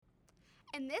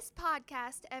In this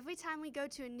podcast, every time we go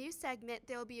to a new segment,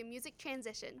 there will be a music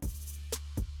transition.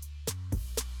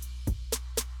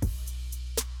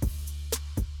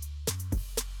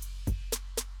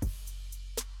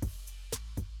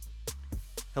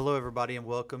 Hello, everybody, and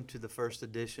welcome to the first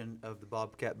edition of the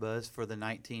Bobcat Buzz for the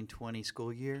 1920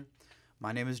 school year.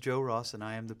 My name is Joe Ross, and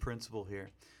I am the principal here.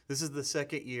 This is the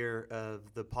second year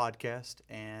of the podcast,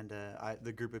 and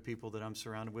the group of people that I'm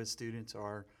surrounded with, students,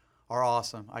 are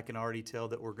awesome. I can already tell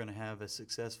that we're going to have a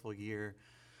successful year.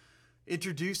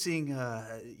 Introducing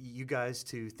you guys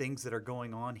to things that are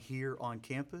going on here on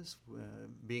campus,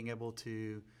 being able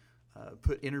to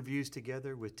put interviews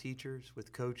together with teachers,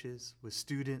 with coaches, with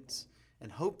students,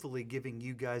 and hopefully giving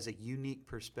you guys a unique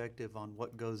perspective on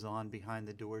what goes on behind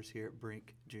the doors here at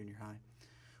Brink Junior High.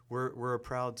 We're a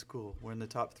proud school. We're in the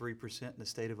top 3% in the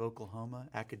state of Oklahoma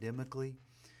academically,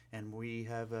 and we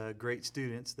have great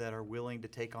students that are willing to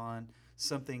take on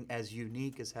something as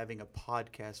unique as having a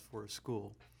podcast for a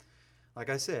school. Like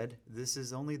I said, this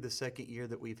is only the second year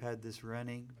that we've had this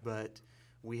running, but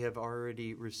we have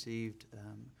already received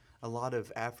a lot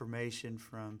of affirmation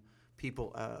from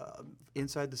people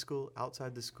inside the school,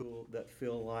 outside the school, that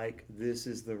feel like this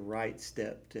is the right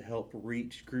step to help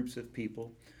reach groups of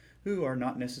people who are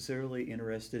not necessarily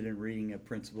interested in reading a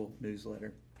principal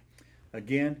newsletter.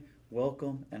 Again,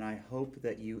 welcome, and I hope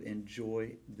that you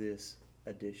enjoy this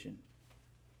edition.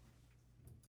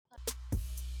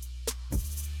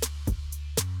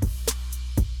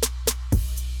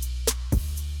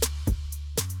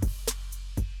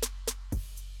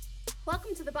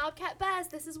 Welcome to the Bobcat Buzz.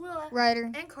 This is Willa.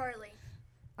 Ryder. And Carly.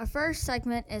 Our first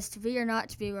segment is To Be or Not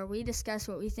to Be, where we discuss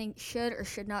what we think should or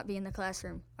should not be in the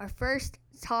classroom. Our first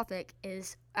topic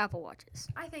is Apple Watches.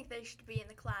 I think they should be in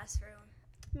the classroom.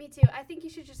 Me too. I think you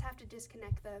should just have to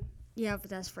disconnect them. Yeah, but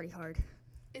that's pretty hard.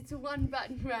 It's one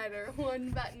button, Ryder. One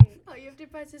button. All you have to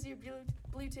press is your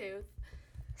Bluetooth.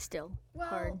 Still Well,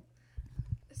 hard.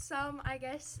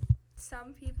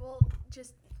 Some people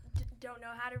just don't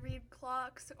know how to read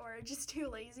clocks or are just too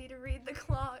lazy to read the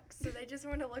clocks, so they just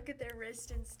want to look at their wrist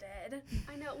instead.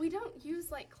 I know. We don't use,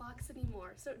 clocks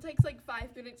anymore, so it takes,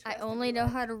 5 minutes for I us to only be know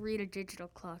like- how to read a digital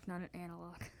clock, not an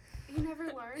analog. You never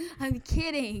learned? I'm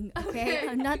kidding, okay?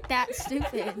 I'm not that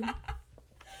stupid.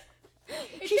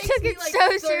 It You takes took me, it so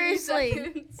 30 seriously.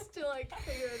 seconds to,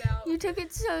 figure it out. You took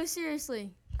it so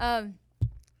seriously.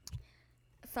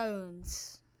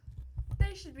 Phones.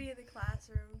 They should be in the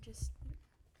classroom. Just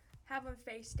have them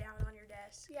face down on your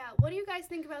desk. Yeah, what do you guys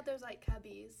think about those,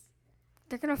 cubbies?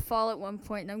 They're gonna fall at one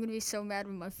point, and I'm gonna be so mad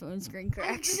when my phone screen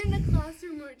cracks. I've been in a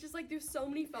classroom where it's just, there's so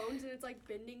many phones, and it's,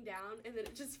 bending down, and then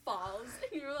it just falls,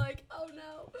 and you're like, oh,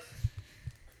 no.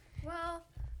 Well,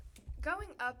 going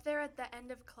up there at the end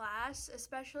of class,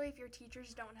 especially if your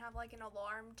teachers don't have an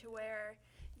alarm to where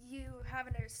you have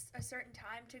a certain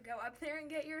time to go up there and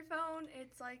get your phone,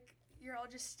 it's like you're all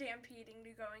just stampeding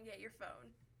to go and get your phone.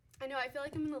 I know, I feel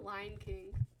like I'm in The Lion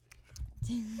King.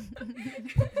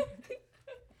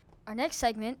 Our next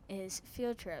segment is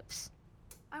field trips.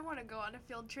 I want to go on a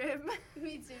field trip.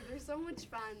 Me too, they're so much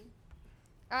fun.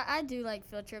 I do like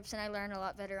field trips, and I learn a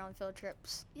lot better on field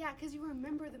trips. Yeah, because you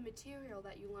remember the material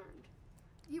that you learned.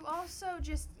 You also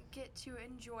just get to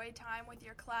enjoy time with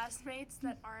your classmates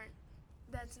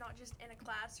that's not just in a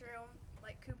classroom,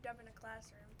 cooped up in a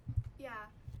classroom. Yeah,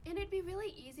 and it'd be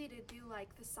really easy to do,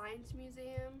 the science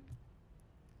museum.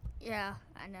 Yeah,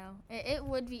 I know. It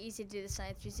would be easy to do the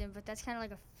science museum, but that's kind of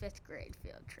like a 5th grade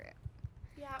field trip.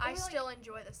 Yeah, I still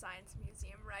enjoy the science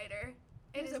museum, Ryder.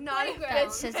 It There's is a not a playground. good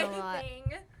That says a lot. thing.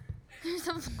 There's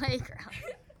a playground.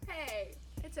 Hey.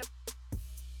 It's a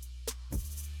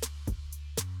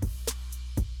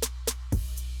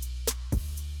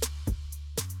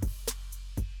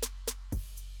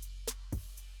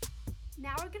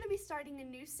Now we're going to be starting a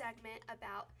new segment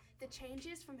about the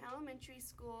changes from elementary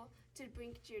school to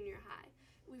Brink Junior High.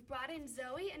 We've brought in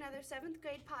Zoe, another 7th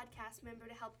grade podcast member,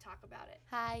 to help talk about it.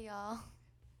 Hi, y'all.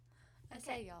 I Okay.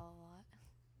 say y'all a lot.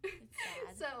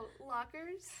 It's sad. So,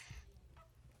 lockers.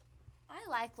 I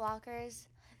like lockers.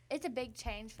 It's a big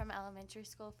change from elementary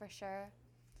school for sure.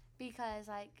 Because,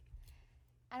 I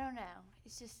don't know.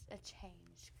 It's just a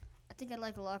change. I think I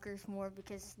like lockers more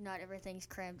because not everything's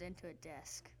crammed into a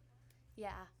desk.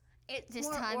 Yeah. It's This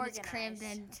more time organized. it's crammed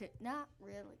into... Not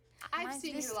really. I've Mine's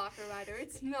seen just- your locker, Ryder.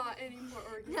 It's not any more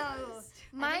organized.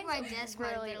 Mine's my desk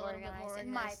might really be a little bit organized, more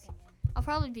in my organized. opinion. I'll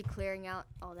probably be clearing out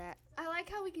all that. I like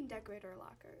how we can decorate our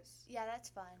lockers. Yeah, that's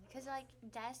fun. Because,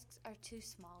 desks are too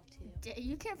small, too.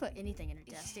 You can't put anything in a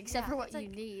desk except Yeah, for what it's you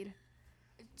need.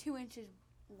 2 inches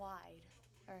wide.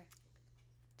 Or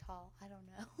tall. I don't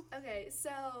know. Okay,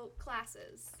 so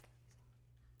classes.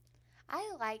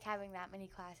 I like having that many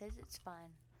classes. It's fun.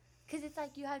 Because it's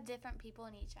like you have different people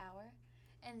in each hour.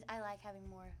 And I like having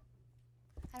more.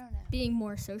 I don't know. Being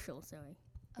more social, Zoe.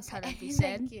 Is how Okay. that be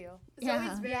said. Thank you. Yeah,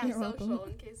 Zoe's very you're welcome. social,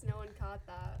 in case no one caught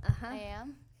that. Uh-huh. I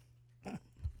am.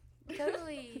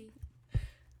 Totally.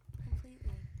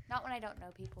 Completely. Not when I don't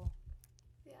know people.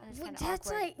 Yeah. And it's Well, kind of that's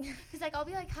awkward. like Because, like, I'll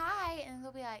be like, hi, and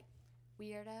they'll be like,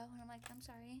 weirdo. And I'm like, I'm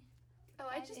sorry. Oh,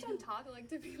 I just don't talk like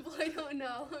to people I don't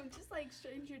know. I'm just like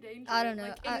stranger danger. I don't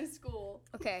know. Like in school.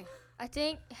 okay. I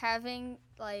think having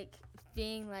like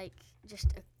being like just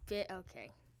a bit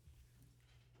okay.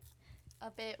 A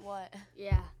bit what?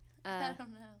 Yeah. I don't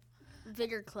know.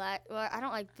 Bigger class. Well, I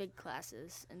don't like big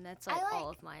classes, and that's like, all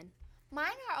of mine.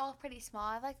 Mine are all pretty small.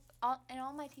 I like and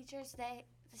all my teachers, they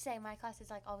say my class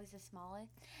is like always the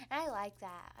smallest. And I like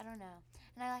that. I don't know.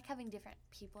 And I like having different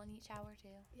people in each hour too.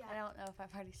 Yeah. I don't know if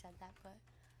I've already said that, but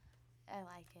I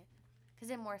like it. Because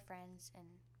then more friends and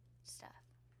stuff.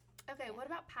 Okay, what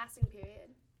about passing period?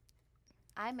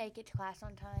 I make it to class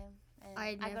on time. And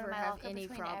I go to never my have locker any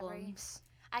between problems.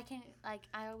 I can, like,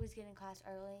 I always get in class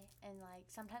early, and, like,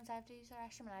 sometimes I have to use the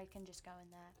restroom, and I can just go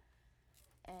in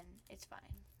that, and it's fine.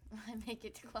 I make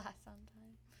it to class on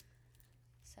time.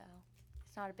 So,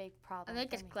 it's not a big problem I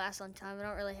make for it to me. class on time. I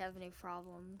don't really have any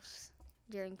problems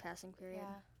during passing period.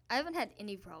 Yeah. I haven't had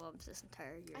any problems this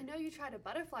entire year. I know you try to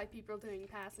butterfly people during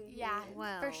passing Yeah, period.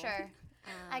 Well, for sure.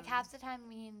 Like, um, half the time,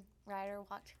 me and Ryder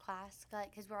walk to class,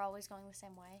 because we're always going the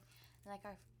same way, and, like,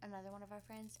 another one of our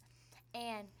friends,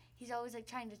 and he's always, like,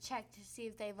 trying to check to see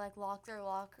if they've, like, locked their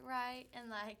lock right, and,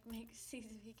 like, see if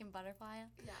he can butterfly them.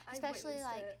 Yeah, I Especially, witnessed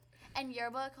like, it. and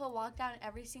yearbook, he'll walk down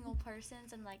every single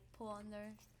person's and, like, pull on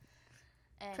theirs.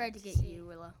 And tried to get see. you,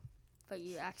 Willow, but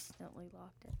you accidentally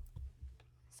locked it.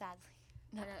 Sadly.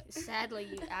 No, sadly,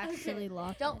 you actually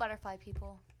locked Don't it. butterfly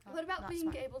people. What about Not being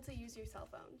smart. able to use your cell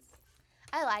phones?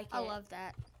 I like it. I love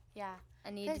that. Yeah. I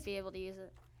need to 'Cause- be able to use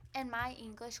it. In my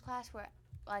English class, we're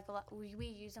like we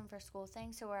use them for school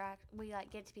things, so we like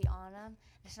get to be on them.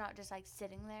 It's not just like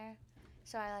sitting there.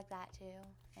 So I like that too.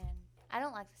 And I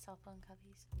don't like the cell phone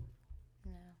cubbies.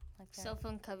 No, like Cell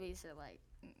phone cubbies are like,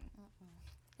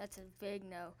 that's a big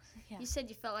no. Yeah. You said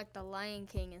you felt like the Lion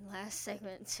King in last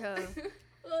segment, so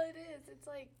Well, it is. It's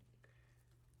like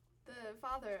the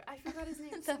father. I forgot his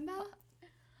name. The Simba?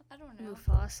 I don't know.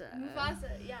 Mufasa.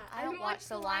 Mufasa, yeah. I don't haven't watch watched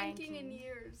The The Lion Lion King in King.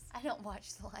 years. I don't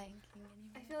watch The Lion King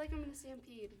I anymore. feel like I'm in a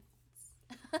stampede.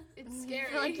 It's You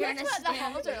scary. feel like you're in That's a what the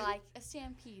halls stampede. are like. A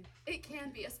stampede. It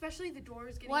can be, especially the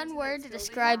doors getting One into the word next to building.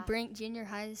 describe Yeah. Brink Junior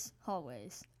High's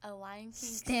hallways. A Lion King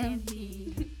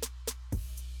Stampede.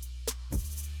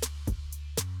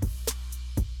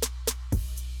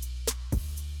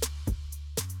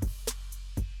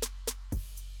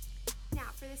 Now,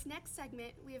 for this next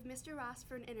segment, we have Mr. Ross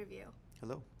for an interview.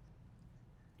 Hello.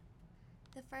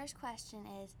 The first question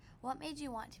is, what made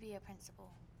you want to be a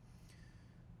principal?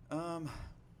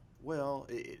 Well,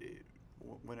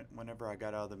 whenever I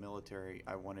got out of the military,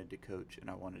 I wanted to coach and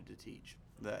I wanted to teach.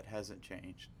 That hasn't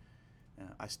changed.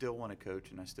 I still want to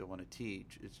coach and I still want to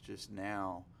teach. It's just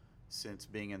now, since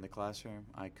being in the classroom,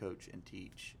 I coach and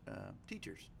teach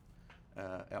teachers,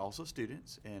 also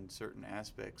students in certain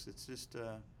aspects. It's just,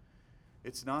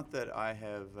 it's not that I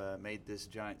have made this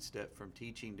giant step from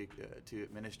teaching to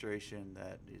administration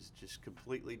that is just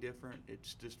completely different.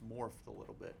 It's just morphed a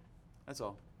little bit. That's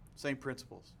all. Same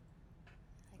principles.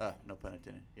 No pun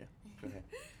intended. Yeah, go ahead.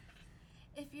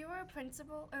 If you were a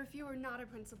principal, or if you were not a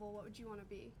principal, what would you want to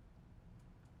be?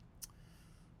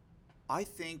 I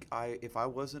think if I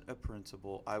wasn't a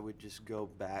principal, I would just go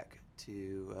back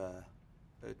to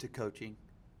coaching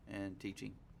and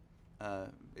teaching.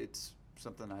 It's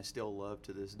something I still love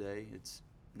to this day. It's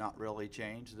not really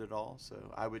changed at all.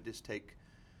 So I would just take,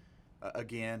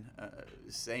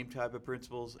 same type of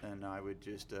principles, and I would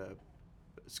just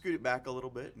scoot it back a little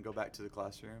bit and go back to the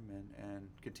classroom and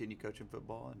continue coaching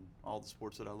football and all the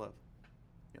sports that I love.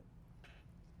 Yep.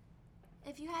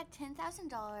 If you had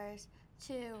 $10,000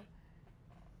 to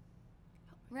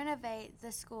renovate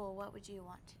the school, what would you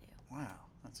want to do? Wow,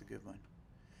 that's a good one.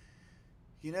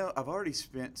 You know, I've already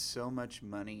spent so much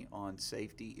money on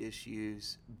safety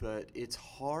issues, but it's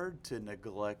hard to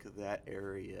neglect that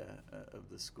area of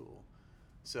the school.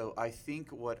 So I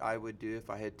think what I would do if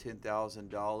I had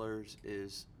 $10,000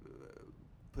 is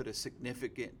put a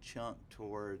significant chunk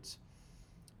towards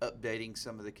updating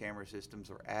some of the camera systems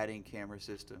or adding camera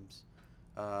systems,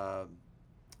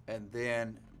 and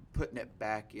then putting it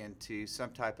back into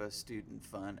some type of student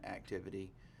fun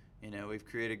activity. You know, we've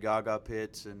created Gaga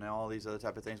pits and all these other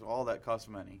type of things. All that costs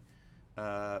money,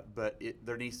 but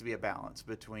there needs to be a balance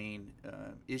between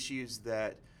issues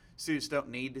that students don't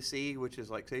need to see, which is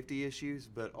like safety issues,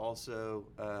 but also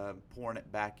pouring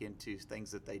it back into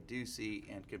things that they do see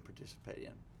and can participate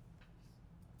in.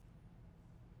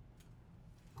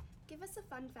 Give us a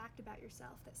fun fact about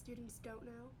yourself that students don't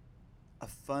know. A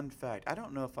fun fact. I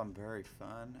don't know if I'm very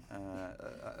fun.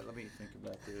 Let me think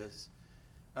about this.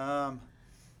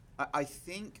 I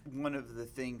think one of the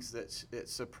things that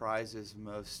surprises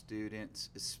most students,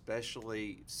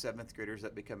 especially 7th graders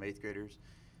that become 8th graders,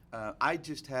 I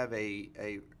just have a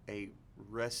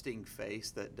resting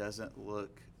face that doesn't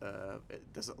look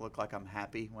like I'm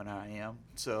happy when I am.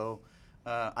 So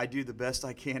I do the best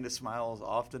I can to smile as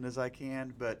often as I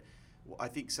can, but I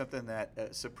think something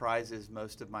that surprises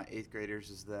most of my 8th graders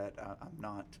is that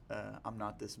I'm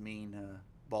not this mean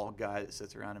bald guy that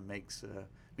sits around and makes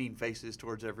mean faces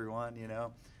towards everyone, you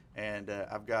know. And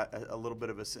I've got a little bit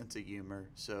of a sense of humor,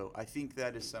 so I think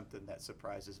that is something that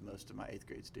surprises most of my 8th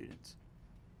grade students.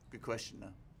 Good question,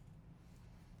 though.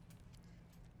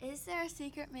 Is there a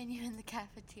secret menu in the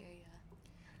cafeteria?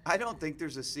 I don't think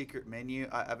there's a secret menu.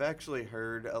 I've actually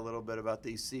heard a little bit about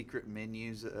these secret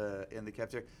menus in the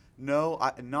cafeteria. No,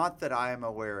 not that I am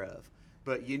aware of.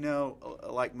 But, you know,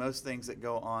 like most things that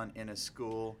go on in a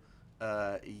school,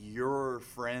 your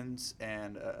friends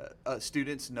and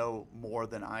students know more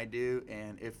than I do.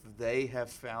 And if they have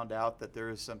found out that there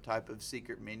is some type of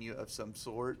secret menu of some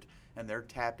sort and they're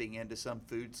tapping into some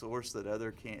food source that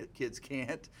other kids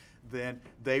can't, then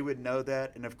they would know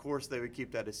that. And, of course, they would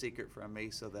keep that a secret from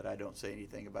me so that I don't say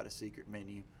anything about a secret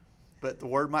menu. But the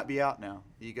word might be out now.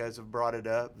 You guys have brought it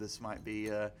up. This might be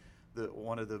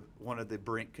one of the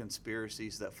Brink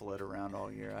conspiracies that float around all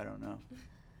year. I don't know.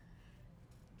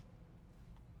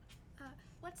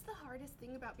 What's the hardest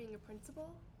thing about being a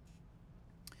principal?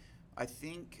 I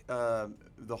think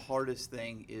the hardest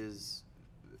thing is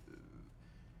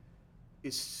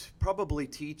probably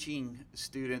teaching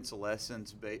students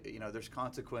lessons. You know, there's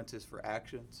consequences for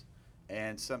actions,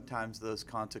 and sometimes those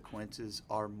consequences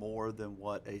are more than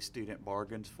what a student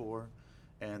bargains for,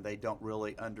 and they don't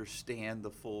really understand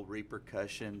the full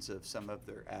repercussions of some of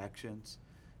their actions,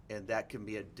 and that can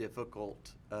be a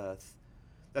difficult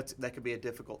that could be a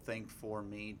difficult thing for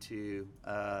me to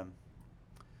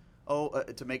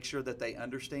make sure that they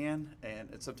understand, and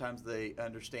sometimes they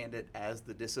understand it as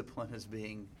the discipline is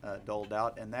being doled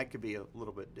out, and that could be a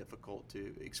little bit difficult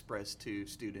to express to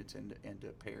students and to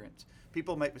parents.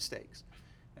 People make mistakes,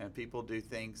 and people do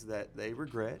things that they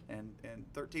regret, and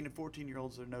 13 and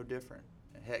 14-year-olds are no different.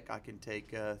 Heck, I can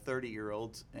take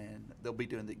 30-year-olds, and they'll be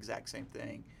doing the exact same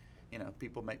thing. You know,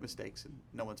 people make mistakes, and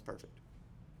no one's perfect.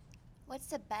 What's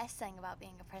the best thing about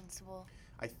being a principal?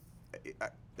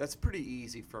 That's pretty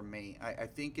easy for me. I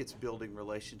think it's building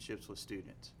relationships with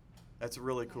students. That's a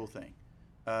really cool thing.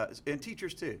 And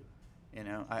teachers too. You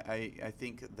know, I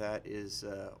think that is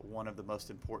one of the most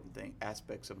important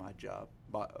aspects of my job,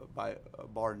 by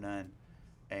bar none.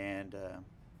 And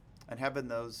having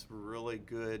those really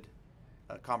good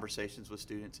conversations with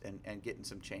students and getting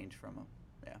some change from them.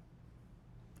 Yeah.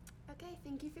 Okay,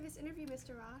 thank you for this interview,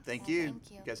 Mr. Ross. Thank you.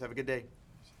 Thank you. You guys have a good day.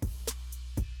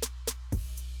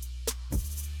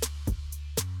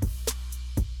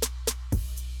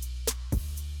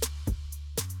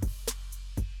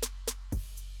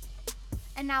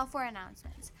 And now for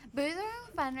announcements. Booth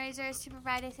Room fundraiser is to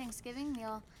provide a Thanksgiving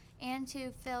meal and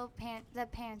to fill the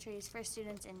pantries for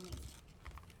students in need.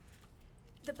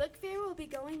 The book fair will be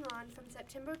going on from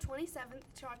September 27th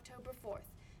to October 4th.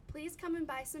 Please come and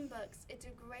buy some books. It's a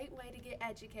great way to get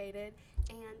educated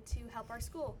and to help our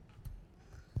school.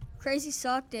 Crazy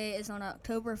Sock Day is on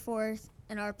October 4th,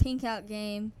 and our Pink Out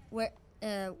game,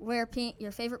 wear pink,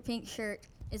 your favorite pink shirt,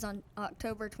 is on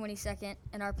October 22nd,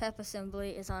 and our Pep Assembly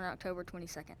is on October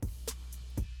 22nd.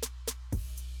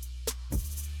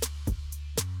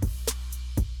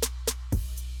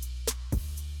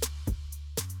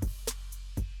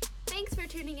 Thanks for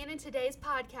tuning in today's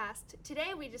podcast.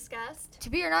 Today we discussed, To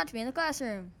be or not to be in the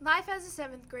classroom. Life as a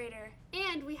 7th grader.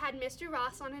 and we had Mr.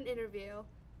 Ross on an interview.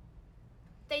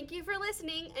 Thank you for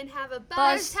listening and have a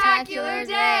Buzztacular buzztacular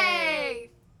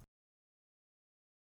day!